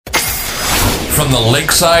from the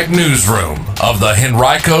Lakeside Newsroom of the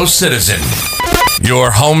Henrico Citizen, your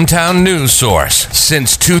hometown news source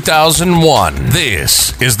since 2001.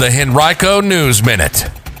 This is the Henrico News Minute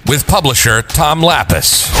with publisher Tom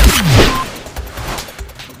Lapis.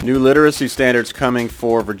 New literacy standards coming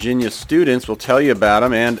for Virginia students. We'll tell you about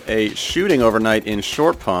them. And a shooting overnight in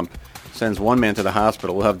Short Pump sends one man to the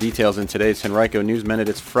hospital. We'll have details in today's Henrico News Minute.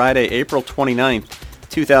 It's Friday, April 29th,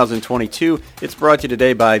 2022. It's brought to you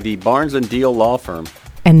today by the Barnes & Deal Law Firm.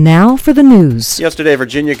 And now for the news. Yesterday,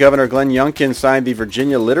 Virginia Governor Glenn Youngkin signed the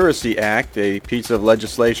Virginia Literacy Act, a piece of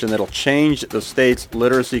legislation that'll change the state's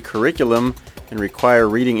literacy curriculum and require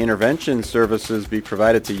reading intervention services be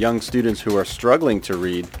provided to young students who are struggling to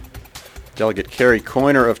read. Delegate Carrie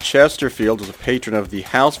Coyner of Chesterfield was a patron of the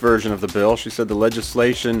House version of the bill. She said the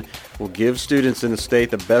legislation will give students in the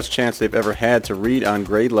state the best chance they've ever had to read on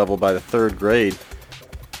grade level by the third grade.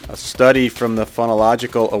 A study from the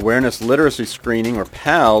Phonological Awareness Literacy Screening, or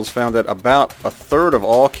PALS, found that about a third of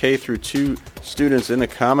all K-2 students in the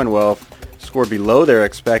Commonwealth scored below their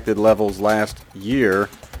expected levels last year,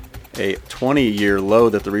 a 20-year low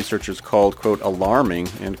that the researchers called, quote, alarming,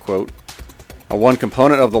 end quote. One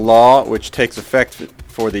component of the law, which takes effect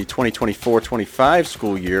for the 2024-25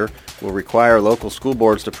 school year, will require local school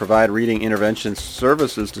boards to provide reading intervention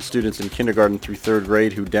services to students in kindergarten through third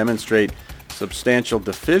grade who demonstrate substantial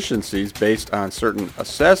deficiencies based on certain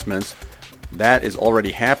assessments. That is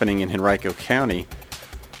already happening in Henrico County.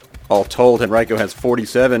 All told, Henrico has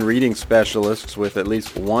 47 reading specialists with at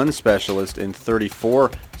least one specialist in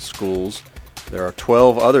 34 schools. There are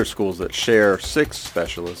 12 other schools that share 6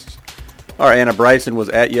 specialists. Our Anna Bryson was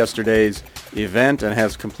at yesterday's event and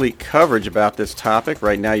has complete coverage about this topic.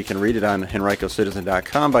 Right now you can read it on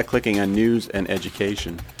henricocitizen.com by clicking on News and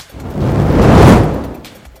Education.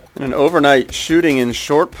 An overnight shooting in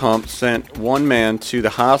Short Pump sent one man to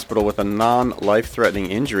the hospital with a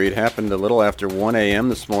non-life-threatening injury. It happened a little after 1 a.m.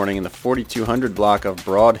 this morning in the 4200 block of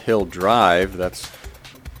Broad Hill Drive. That's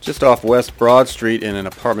just off West Broad Street in an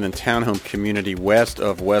apartment and townhome community west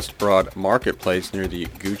of West Broad Marketplace near the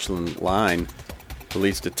Goochland line.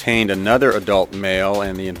 Police detained another adult male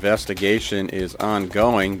and the investigation is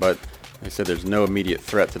ongoing, but they said there's no immediate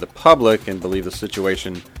threat to the public and believe the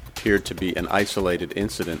situation appeared to be an isolated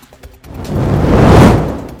incident.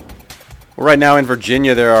 Well, right now in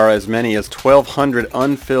Virginia, there are as many as 1,200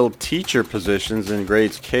 unfilled teacher positions in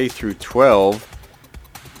grades K through 12.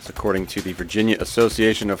 That's according to the Virginia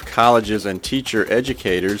Association of Colleges and Teacher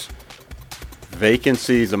Educators.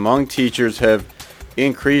 Vacancies among teachers have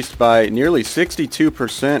increased by nearly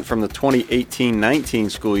 62% from the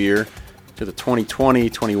 2018-19 school year to the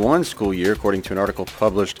 2020-21 school year, according to an article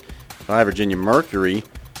published by Virginia Mercury.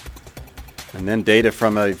 And then data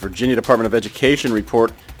from a Virginia Department of Education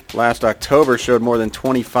report last October showed more than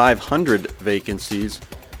 2,500 vacancies.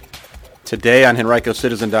 Today on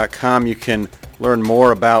henricocitizen.com you can learn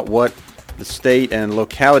more about what the state and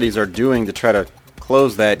localities are doing to try to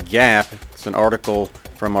close that gap. It's an article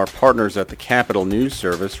from our partners at the Capitol News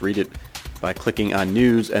Service. Read it by clicking on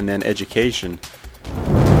News and then Education.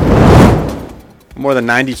 More than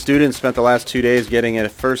 90 students spent the last 2 days getting a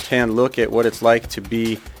first-hand look at what it's like to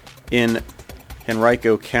be in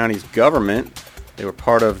Henrico County's government. They were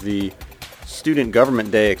part of the Student Government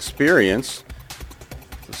Day experience.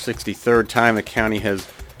 It's the 63rd time the county has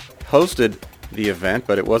hosted the event,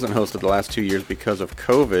 but it wasn't hosted the last 2 years because of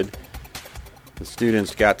COVID. The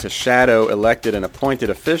students got to shadow elected and appointed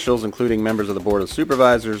officials, including members of the Board of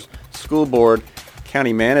Supervisors, school board,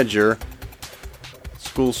 county manager,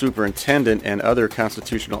 school superintendent, and other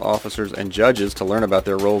constitutional officers and judges to learn about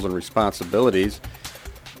their roles and responsibilities.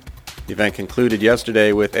 The event concluded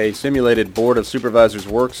yesterday with a simulated Board of Supervisors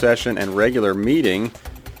work session and regular meeting.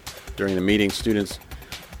 During the meeting, students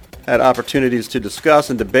had opportunities to discuss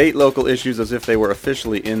and debate local issues as if they were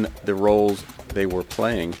officially in the roles they were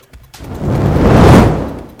playing.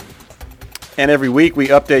 And every week we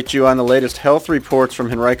update you on the latest health reports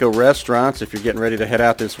from Henrico restaurants. If you're getting ready to head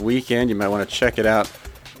out this weekend, you might want to check it out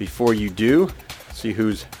before you do. See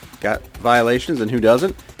who's got violations and who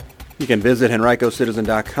doesn't. You can visit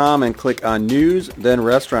henricocitizen.com and click on News, then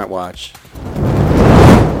Restaurant Watch.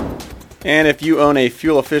 And if you own a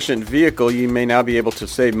fuel-efficient vehicle, you may now be able to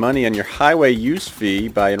save money on your highway use fee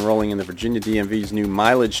by enrolling in the Virginia DMV's new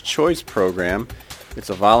Mileage Choice program. It's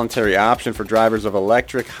a voluntary option for drivers of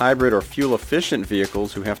electric, hybrid, or fuel-efficient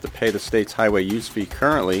vehicles who have to pay the state's highway use fee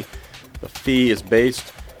currently. The fee is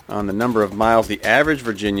based on the number of miles the average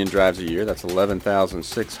Virginian drives a year. That's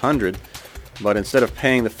 11,600. But instead of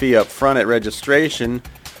paying the fee up front at registration,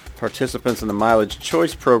 participants in the Mileage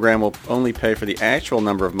Choice program will only pay for the actual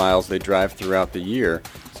number of miles they drive throughout the year.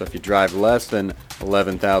 So if you drive less than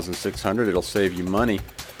 11,600, it'll save you money.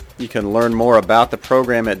 You can learn more about the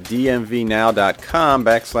program at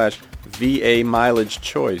dmvnow.com/VA mileage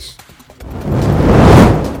choice.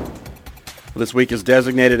 This week is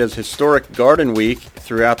designated as Historic Garden Week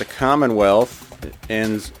throughout the Commonwealth. It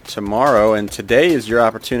ends tomorrow, and today is your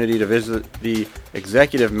opportunity to visit the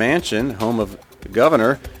Executive Mansion, home of the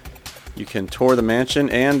governor. You can tour the mansion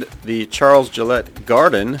and the Charles Gillette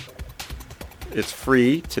Garden. It's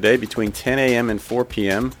free today between 10 a.m. and 4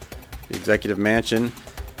 p.m. The Executive Mansion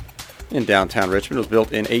in downtown Richmond was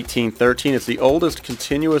built in 1813. It's the oldest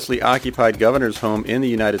continuously occupied governor's home in the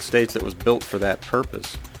United States that was built for that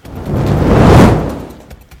purpose.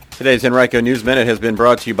 Today's Henrico News Minute has been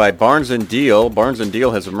brought to you by Barnes & Deal. Barnes &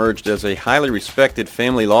 Deal has emerged as a highly respected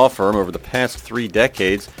family law firm over the past 3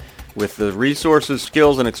 decades with the resources,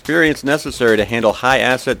 skills, and experience necessary to handle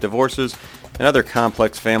high-asset divorces and other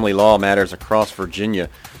complex family law matters across Virginia.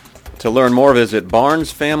 To learn more, visit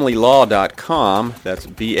barnesfamilylaw.com, that's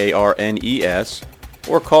BARNES,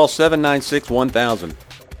 or call 796-1000.